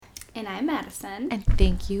And I'm Madison. And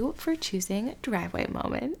thank you for choosing Driveway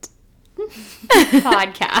Moment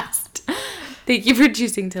Podcast. Thank you for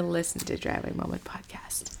choosing to listen to Driveway Moment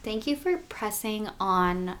Podcast. Thank you for pressing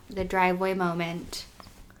on the Driveway Moment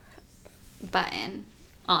button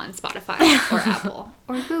on Spotify or Apple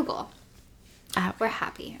or Google. We're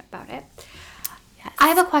happy about it. Yes. I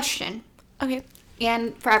have a question. Okay.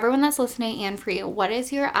 And for everyone that's listening and for you, what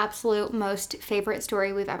is your absolute most favorite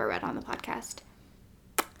story we've ever read on the podcast?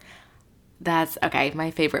 That's okay. My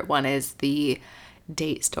favorite one is the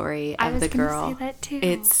date story of the girl. I was going to say that too.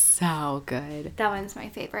 It's so good. That one's my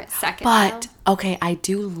favorite. Second, But though. okay, I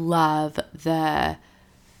do love the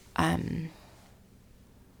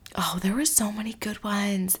there were so many good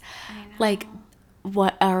ones. I know. Like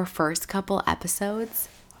what our first couple episodes,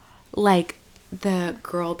 like the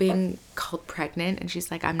girl being called pregnant and she's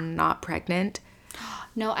like, I'm not pregnant.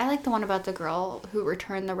 No, I like the one about the girl who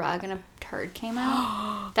returned the rug and a turd came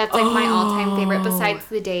out. That's like my all-time favorite besides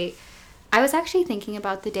the date. I was actually thinking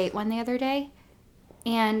about the date one the other day.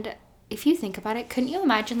 And if you think about it, couldn't you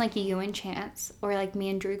imagine like you and Chance or like me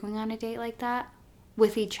and Drew going on a date like that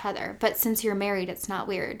with each other? But since you're married, it's not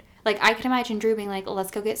weird. Like I could imagine Drew being like,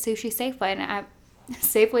 let's go get sushi Safeway. And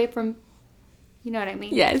Safeway from, you know what I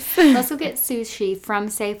mean? Yes. Let's go get sushi from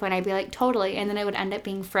Safeway. And I'd be like, totally. And then it would end up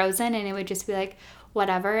being frozen and it would just be like,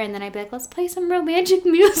 whatever. And then I'd be like, let's play some romantic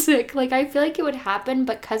music. Like I feel like it would happen,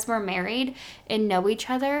 but because we're married and know each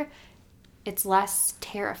other, it's less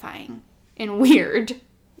terrifying and weird.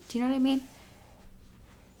 Do you know what I mean?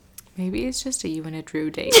 Maybe it's just a you and a Drew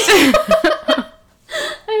date. I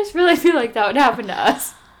just really feel like that would happen to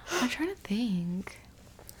us. I'm trying to think.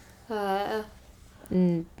 Uh,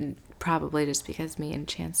 Probably just because me and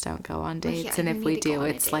Chance don't go on dates. yeah, And you if need we to go do, on a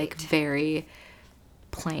it's like date. very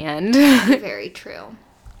planned. very true.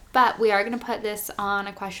 But we are going to put this on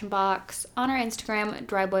a question box on our Instagram,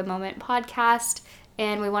 Driveway Moment Podcast.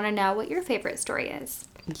 And we want to know what your favorite story is.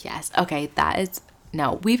 Yes. Okay.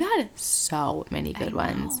 We've had so many good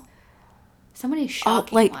ones. So many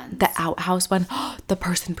shocking like ones. the outhouse one. The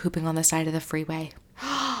person pooping on the side of the freeway.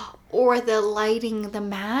 Or the lighting the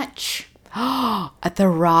match. At the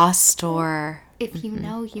Ross store. If you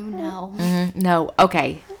know, you know. No.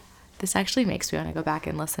 Okay. This actually makes me want to go back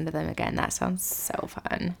and listen to them again. That sounds so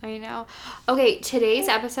fun. I know. Okay, today's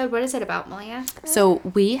episode, what is it about, Malia? So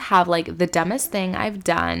we have like the dumbest thing I've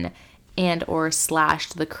done and or /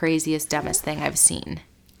 the craziest dumbest thing I've seen.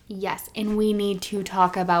 Yes, and we need to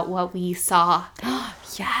talk about what we saw.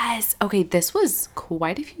 Yes. Okay, this was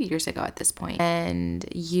quite a few years ago at this point. And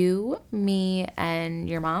you, me, and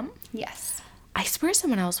your mom? Yes. I swear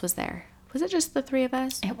someone else was there. Was it just the three of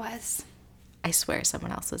us? It was. I swear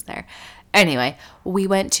someone else was there. Anyway, we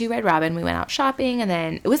went to Red Robin. We went out shopping, and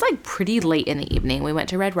then it was like pretty late in the evening. We went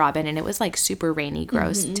to Red Robin, and it was like super rainy,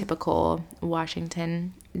 gross, typical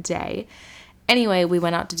Washington day. Anyway, we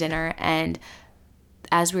went out to dinner, and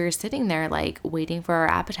as we were sitting there, like waiting for our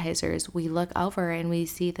appetizers, we look over and we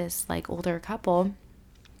see this like older couple,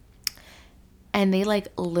 and they like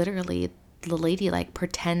literally, the lady like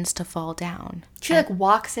pretends to fall down. She like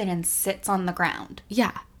walks in and sits on the ground.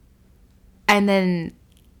 Yeah. And then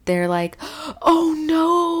they're like, oh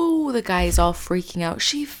no, the guy's all freaking out.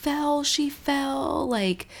 She fell.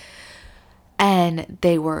 Like, and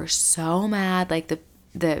they were so mad. Like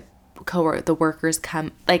the workers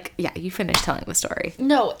come, like, yeah, you finished telling the story.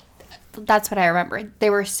 No, that's what I remember. They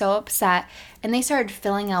were so upset and they started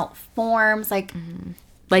filling out forms like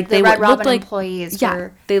Like the they Red Robin looked like employees yeah,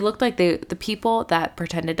 were. they looked like the people that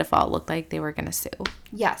pretended to fall looked like they were gonna sue.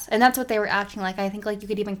 Yes, and that's what they were acting like. I think like you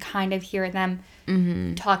could even kind of hear them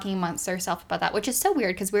talking amongst themselves about that, which is so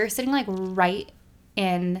weird because we were sitting like right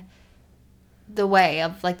in the way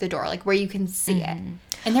of like the door, like where you can see it.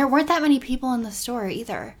 And there weren't that many people in the store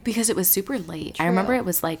either. Because it was super late. True. I remember it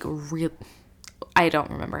was like real. I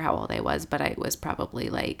don't remember how old I was, but I was probably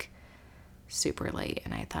like super late,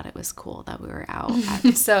 and I thought it was cool that we were out.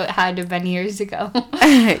 So it had to have been years ago.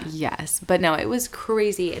 Yes, but no, it was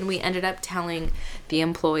crazy, and we ended up telling the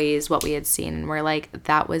employees what we had seen, and we're like,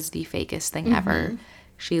 that was the fakest thing ever.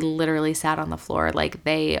 She literally sat on the floor like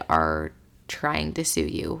they are trying to sue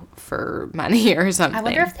you for money or something. I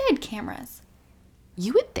wonder if they had cameras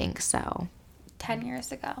You would think so. 10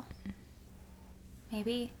 years ago.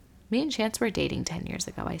 Maybe. Me and Chance were dating 10 years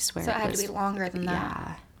ago, I swear. So it had to be longer than that.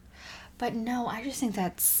 Yeah. But no, I just think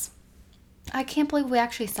I can't believe we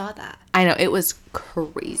actually saw that. I know, it was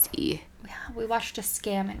crazy. Yeah, we watched a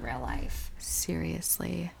scam in real life.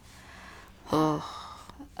 Seriously. Oh.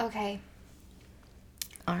 Okay,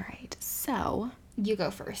 All right. So, you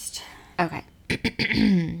go first. okay.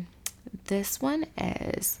 This one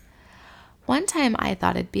is One time I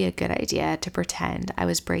thought it'd be a good idea to pretend I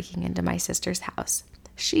was breaking into my sister's house.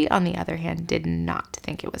 She, on the other hand, did not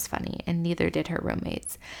think it was funny, and neither did her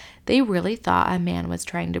roommates. They really thought a man was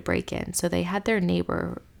trying to break in, so they called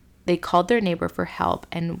their neighbor for help,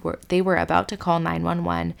 and they were about to call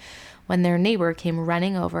 911 when their neighbor came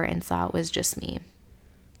running over and saw it was just me.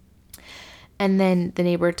 And then the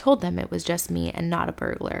neighbor told them it was just me and not a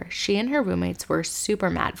burglar. She and her roommates were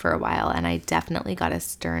super mad for a while, and I definitely got a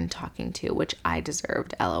stern talking to, which I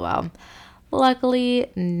deserved, LOL.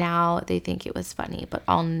 Luckily, now they think it was funny, but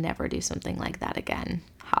I'll never do something like that again.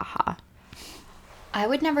 Haha. I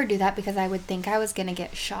would never do that because I would think I was going to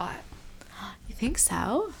get shot. You think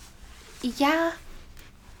so? Yeah.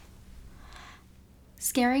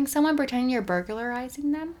 Scaring someone, pretending you're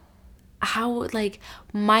burglarizing them? How, like,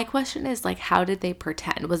 my question is, like, how did they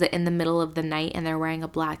pretend? Was it in the middle of the night and they're wearing a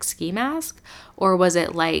black ski mask? Or was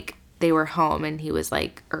it, like, they were home and he was,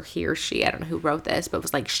 like, or he or she, I don't know who wrote this, but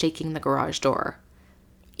was, like, shaking the garage door?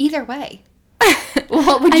 Either way.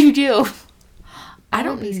 What would you do? I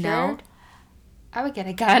don't know. I would get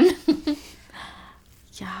a gun.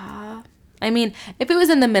 Yeah. I mean, if it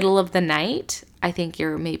was in the middle of the night, I think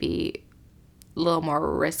you're maybe a little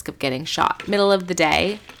more risk of getting shot. Middle of the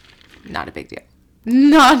day, not a big deal.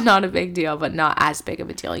 Not a big deal, but not as big of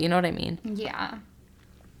a deal. You know what I mean? Yeah.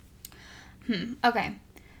 Okay.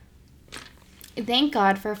 Thank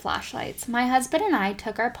God for flashlights. My husband and I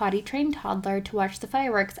took our potty-trained toddler to watch the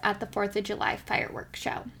fireworks at the 4th of July fireworks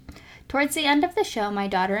show. Towards the end of the show, my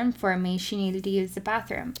daughter informed me she needed to use the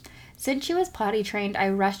bathroom. Since she was potty-trained, I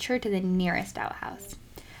rushed her to the nearest outhouse.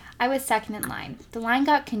 I was second in line. The line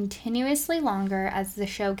got continuously longer as the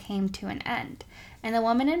show came to an end, and the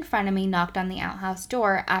woman in front of me knocked on the outhouse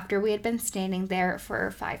door after we had been standing there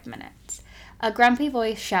for 5 minutes. A grumpy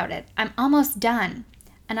voice shouted, "I'm almost done."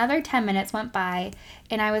 Another 10 minutes went by,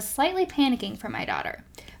 and I was slightly panicking for my daughter.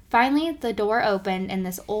 Finally, the door opened, and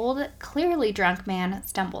this old, clearly drunk man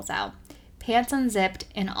stumbles out, pants unzipped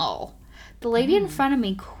and all. The lady in front of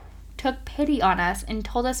me took pity on us and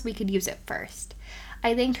told us we could use it first.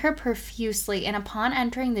 I thanked her profusely, and upon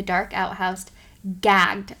entering the dark outhouse,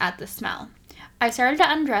 gagged at the smell. I started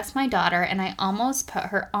to undress my daughter, and I almost put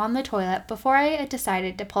her on the toilet before I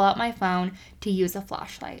decided to pull out my phone to use a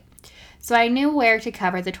flashlight. So I knew where to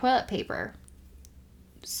cover the toilet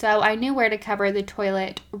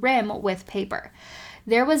rim with paper.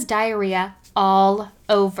 There was diarrhea all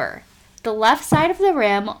over the left side of the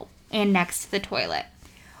rim and next to the toilet.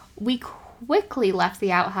 We quickly left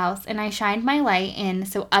the outhouse, and I shined my light in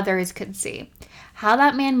so others could see. How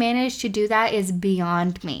that man managed to do that is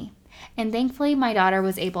beyond me. And thankfully, my daughter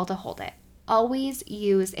was able to hold it. Always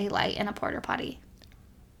use a light in a porta potty.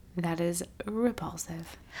 That is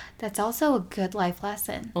repulsive. That's also a good life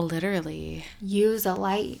lesson. Literally. Use a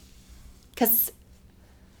light. Because...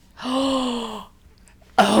 Oh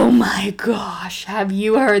my gosh. Have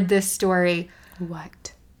you heard this story?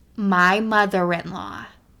 What? My mother-in-law.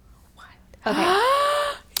 What? Okay.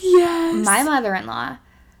 Yes. My mother-in-law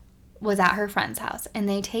was at her friend's house, and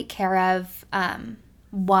they take care of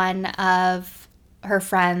one of her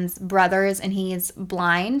friend's brothers, and he's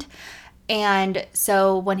blind. And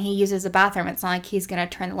so when he uses the bathroom, it's not like he's going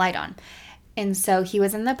to turn the light on. And so he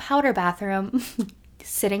was in the powder bathroom,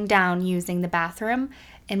 sitting down using the bathroom,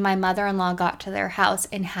 and my mother-in-law got to their house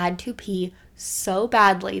and had to pee so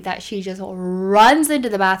badly that she just runs into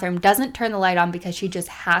the bathroom, doesn't turn the light on because she just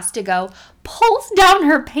has to go, pulls down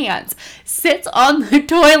her pants, sits on the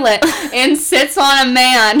toilet, and sits on a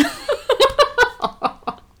man.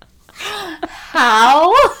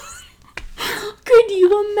 How could you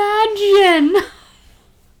imagine?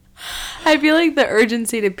 I feel like the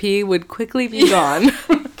urgency to pee would quickly be gone.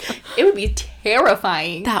 It would be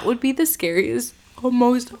terrifying. That would be the scariest,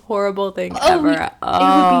 most horrible thing ever. It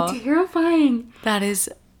would be terrifying. That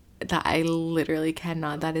I literally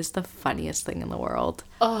cannot. That is the funniest thing in the world.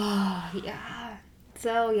 Oh, yeah.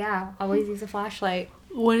 So, yeah, always use a flashlight.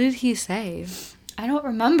 What did he say? I don't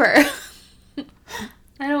remember.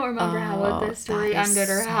 I don't remember how the story ended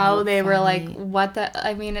or how they were like, what the...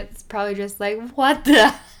 I mean, it's probably just like, what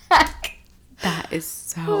the heck? That is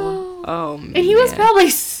so... Oh, man. And he was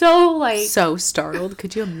probably so, like... So startled.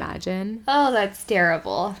 Could you imagine? Oh, that's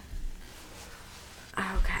terrible.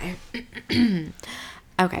 Okay.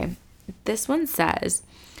 Okay. This one says...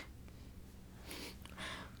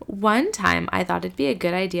 One time, I thought it'd be a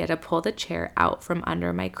good idea to pull the chair out from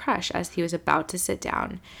under my crush as he was about to sit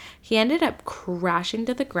down. He ended up crashing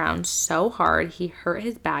to the ground so hard he hurt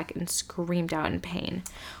his back and screamed out in pain.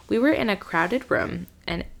 We were in a crowded room,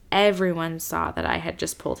 and everyone saw that I had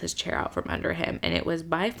just pulled his chair out from under him, and it was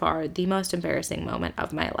by far the most embarrassing moment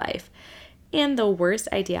of my life. And the worst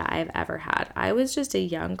idea I've ever had. I was just a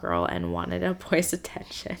young girl and wanted a boy's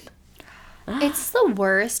attention. It's the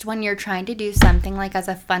worst when you're trying to do something like as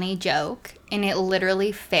a funny joke and it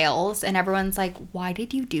literally fails and everyone's like, why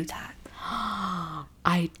did you do that?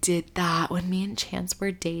 I did that when me and Chance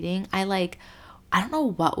were dating. I don't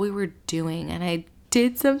know what we were doing, and I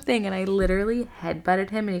did something and I literally headbutted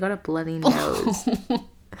him and he got a bloody nose.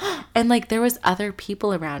 And like there was other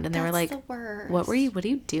people around and they were like, the worst. what are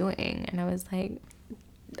you doing? And I was like,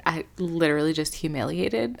 I literally just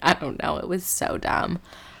humiliated. I don't know. It was so dumb.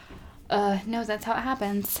 No, that's how it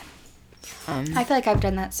happens. I feel like I've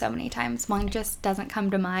done that so many times. One just doesn't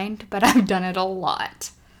come to mind, but I've done it a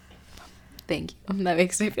lot. Thank you. That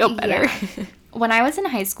makes me feel better. Yeah. When I was in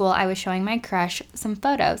high school, I was showing my crush some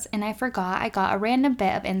photos, and I forgot I got a random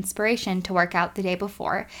bit of inspiration to work out the day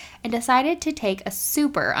before, and decided to take a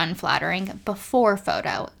super unflattering before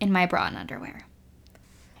photo in my bra and underwear.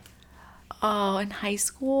 Oh, in high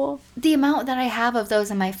school? The amount that I have of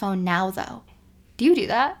those in my phone now, though. Do you do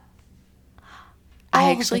that?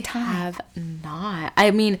 I actually have not.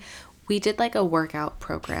 I mean, we did like a workout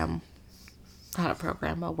program. Not a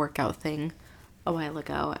program, a workout thing a while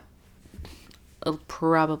ago.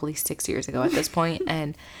 Probably 6 years ago at this point,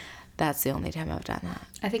 and that's the only time I've done that.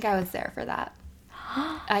 I think I was there for that.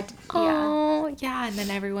 Oh, yeah, and then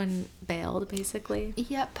everyone bailed, basically.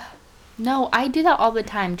 Yep. No, I do that all the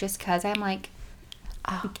time just because I'm like,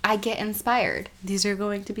 I get inspired. These are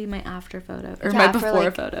going to be my after photo, or my before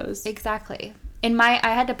photos. Exactly. I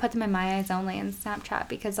had to put them in my eyes only in Snapchat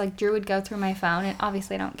because like Drew would go through my phone, and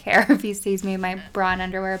obviously I don't care if he sees me in my bra and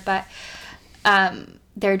underwear, but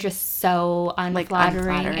they're just so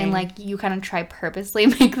unflattering. And like you kind of try purposely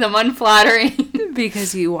make them unflattering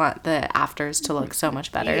because you want the afters to look so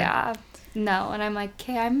much better. Yeah. No, and I'm like,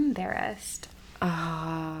 okay, I'm embarrassed.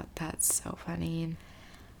 Ah, that's so funny.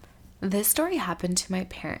 This story happened to my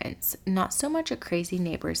parents. Not so much a crazy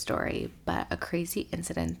neighbor story, but a crazy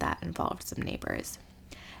incident that involved some neighbors.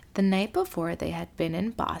 The night before, they had been in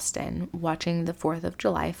Boston watching the 4th of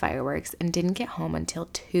July fireworks and didn't get home until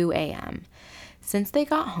 2 a.m. Since they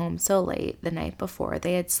got home so late the night before,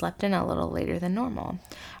 they had slept in a little later than normal.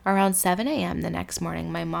 Around 7 a.m. the next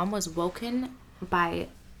morning, my mom was woken by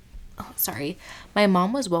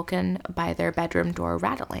their bedroom door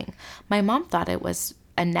rattling. My mom thought it was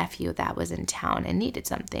a nephew that was in town and needed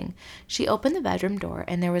something. She opened the bedroom door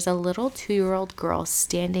and there was a little 2-year-old girl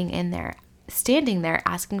standing there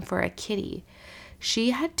asking for a kitty.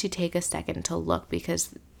 She had to take a second to look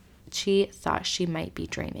because she thought she might be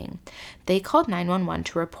dreaming. They called 911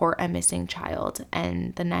 to report a missing child,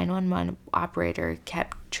 and the 911 operator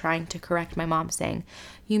kept trying to correct my mom, saying,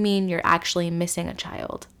 "You mean you're actually missing a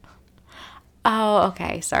child?" Oh,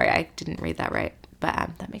 okay. Sorry, I didn't read that right,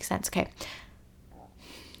 but that makes sense. Okay.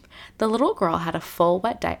 The little girl had a full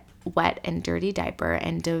wet and dirty diaper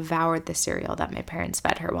and devoured the cereal that my parents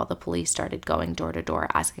fed her while the police started going door to door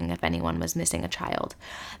asking if anyone was missing a child.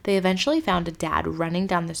 They eventually found a dad running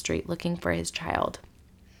down the street looking for his child.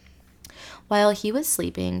 While he was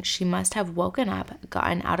sleeping, she must have woken up,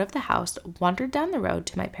 gotten out of the house, wandered down the road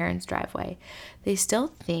to my parents' driveway. They still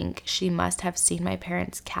think she must have seen my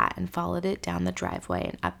parents' cat and followed it down the driveway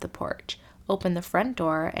and up the porch, opened the front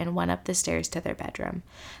door, and went up the stairs to their bedroom.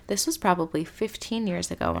 This was probably 15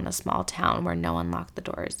 years ago in a small town where no one locked the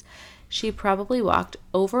doors. She probably walked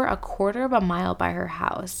over a quarter of a mile by her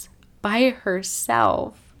house, by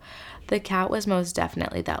herself. The cat was most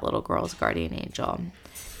definitely that little girl's guardian angel.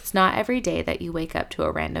 It's not every day that you wake up to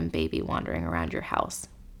a random baby wandering around your house.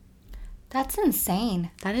 That's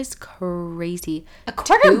insane. That is crazy. A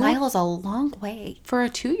quarter mile is a long way. For a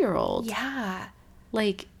 2-year-old. Yeah.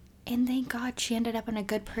 Like... And thank God she ended up in a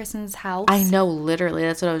good person's house. I know, literally.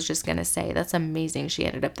 That's what I was just going to say. That's amazing she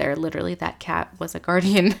ended up there. Literally, that cat was a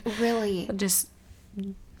guardian. Really? Just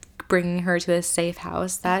bringing her to a safe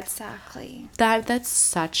house. Exactly. That's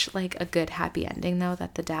such, like, a good, happy ending, though,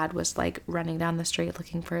 that the dad was, like, running down the street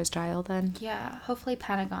looking for his child then. Yeah. Hopefully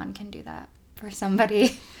Pentagon can do that for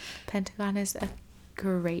somebody. Pentagon is a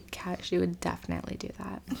great cat. She would definitely do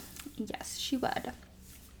that. Yes, she would.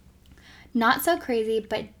 Not so crazy,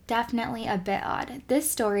 but definitely a bit odd. This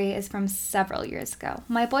story is from several years ago.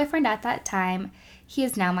 My boyfriend at that time, he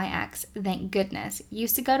is now my ex, thank goodness,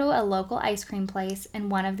 used to go to a local ice cream place in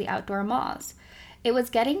one of the outdoor malls. It was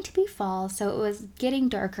getting to be fall, so it was getting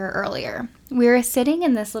darker earlier. We were sitting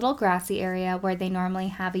in this little grassy area where they normally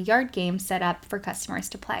have a yard game set up for customers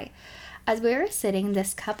to play. As we were sitting,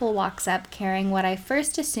 this couple walks up carrying what I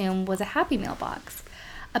first assumed was a Happy Meal box.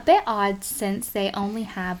 A bit odd since they only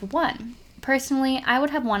have one. Personally, I would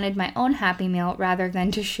have wanted my own Happy Meal rather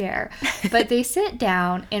than to share. But they sit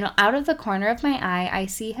down, and out of the corner of my eye, I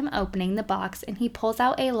see him opening the box, and he pulls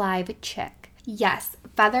out a live chick. Yes,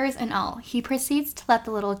 feathers and all. He proceeds to let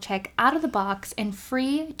the little chick out of the box and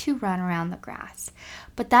free to run around the grass.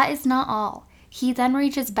 But that is not all. He then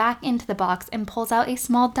reaches back into the box and pulls out a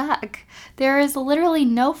small duck. There is literally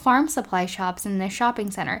no farm supply shops in this shopping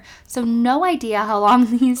center, so no idea how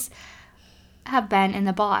long these have been in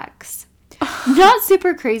the box. Not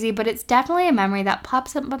super crazy, but it's definitely a memory that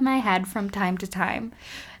pops up in my head from time to time.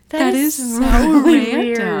 That is so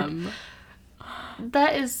random.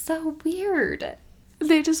 That is so weird.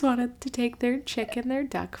 They just wanted to take their chick and their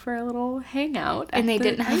duck for a little hangout And they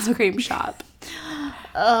didn't have ice cream shop.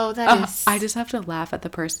 Oh, that is... I just have to laugh at the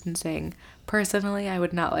person saying, personally, I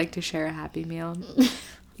would not like to share a Happy Meal.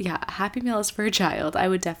 Yeah, a Happy Meal is for a child. I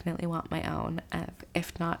would definitely want my own,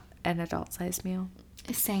 if not an adult-sized meal.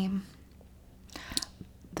 Same.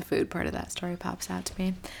 The food part of that story pops out to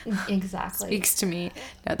me. Exactly. Speaks to me.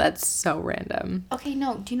 No, that's so random. Okay,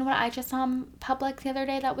 no. Do you know what I just saw in public the other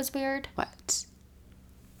day that was weird? What?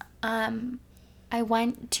 I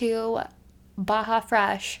went to Baja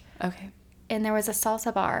Fresh. Okay. And there was a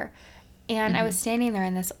salsa bar. And I was standing there,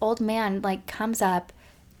 and this old man, like, comes up,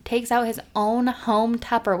 takes out his own home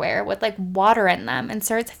Tupperware with, like, water in them and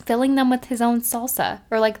starts filling them with his own salsa.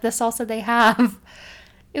 Or, like, the salsa they have.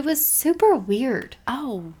 It was super weird.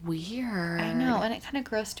 Oh, weird. I know, and it kind of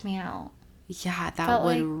grossed me out. Yeah, that Felt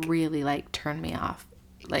would really, like, turn me off.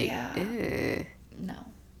 Like, Yeah. ew. No.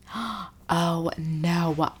 Oh,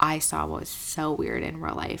 no. What I saw was so weird in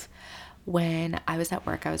real life. When I was at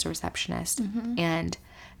work, I was a receptionist, and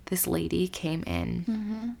this lady came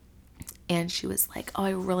in, and she was like, oh,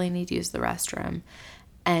 I really need to use the restroom.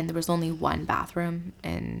 And there was only one bathroom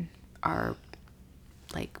in our,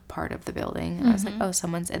 like, part of the building. And I was like, oh,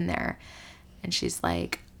 someone's in there. And she's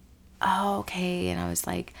like, oh, okay. And I was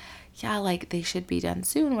like, yeah, like, they should be done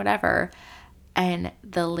soon, whatever. And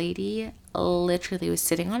the lady literally was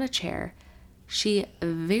sitting on a chair. She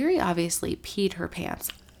very obviously peed her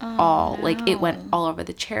pants like, it went all over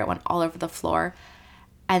the chair, it went all over the floor.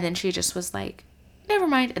 And then she just was like, never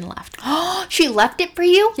mind, and left. She left it for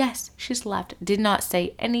you? Yes, she just left. Did not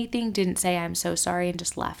say anything, didn't say I'm so sorry, and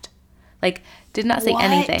just left. Like, did not say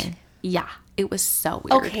anything. Yeah, it was so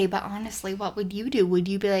weird. Okay, but honestly, what would you do? Would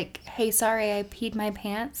you be like, hey, sorry, I peed my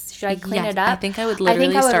pants. Should I clean it up? I think I would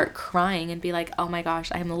literally start crying and be like, oh my gosh,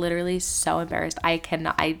 I'm literally so embarrassed.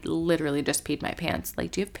 I literally just peed my pants. Like,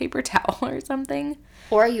 do you have paper towel or something?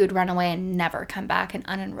 Or you would run away and never come back and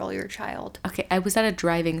unenroll your child. Okay, I was at a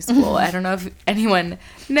driving school. I don't know if anyone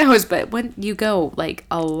knows, but when you go, like,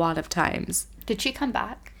 a lot of times. Did she come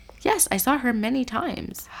back? Yes, I saw her many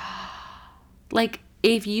times. Like,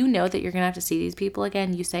 if you know that you're going to have to see these people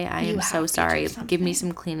again, you say, I am so sorry. Give me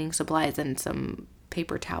some cleaning supplies and some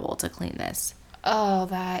paper towel to clean this. Oh,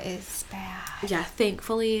 that is bad. Yeah,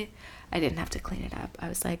 thankfully, I didn't have to clean it up. I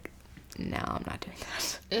was like, no, I'm not doing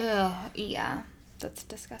that. Ugh, yeah. That's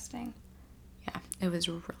disgusting. Yeah, it was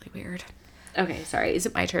really weird. Okay, sorry. Is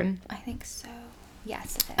it my turn? I think so.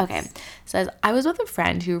 Yes, it is. Okay. It says, I was with a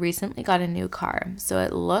friend who recently got a new car, so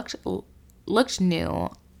it looked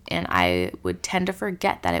new, and I would tend to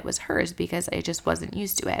forget that it was hers because I just wasn't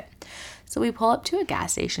used to it. So we pull up to a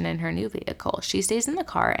gas station in her new vehicle. She stays in the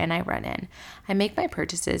car, and I run in. I make my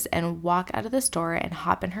purchases and walk out of the store and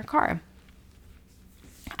hop in her car.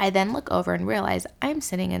 I then look over and realize I'm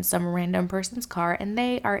sitting in some random person's car and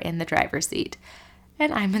they are in the driver's seat.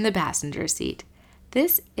 And I'm in the passenger seat.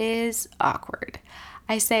 This is awkward.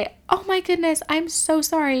 I say, oh my goodness, I'm so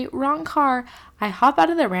sorry, wrong car. I hop out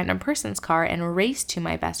of the random person's car and race to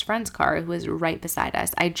my best friend's car who is right beside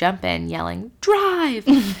us. I jump in yelling, drive!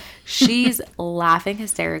 She's laughing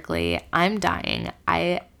hysterically. I'm dying.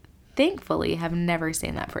 I thankfully have never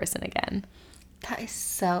seen that person again. That is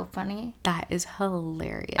so funny. That is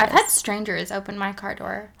hilarious. I've had strangers open my car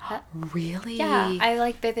door. Really? Yeah, I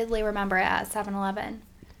like vividly remember it at 7-Eleven.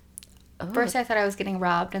 Oh. First I thought I was getting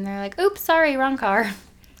robbed, and they're like, oops, sorry, wrong car.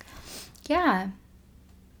 Yeah.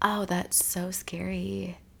 Oh, that's so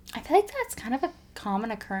scary. I feel like that's kind of a common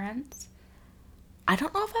occurrence. I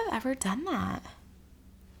don't know if I've ever done that.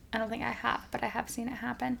 I don't think I have, but I have seen it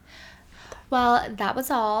happen. Well, that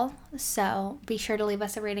was all. So be sure to leave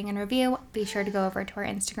us a rating and review. Be sure to go over to our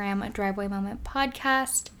Instagram, Driveway Moment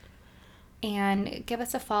Podcast, and give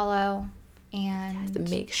us a follow. And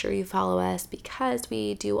make sure you follow us because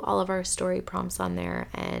we do all of our story prompts on there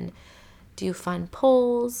and do fun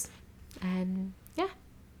polls and yeah,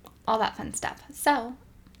 all that fun stuff. So,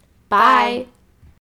 bye.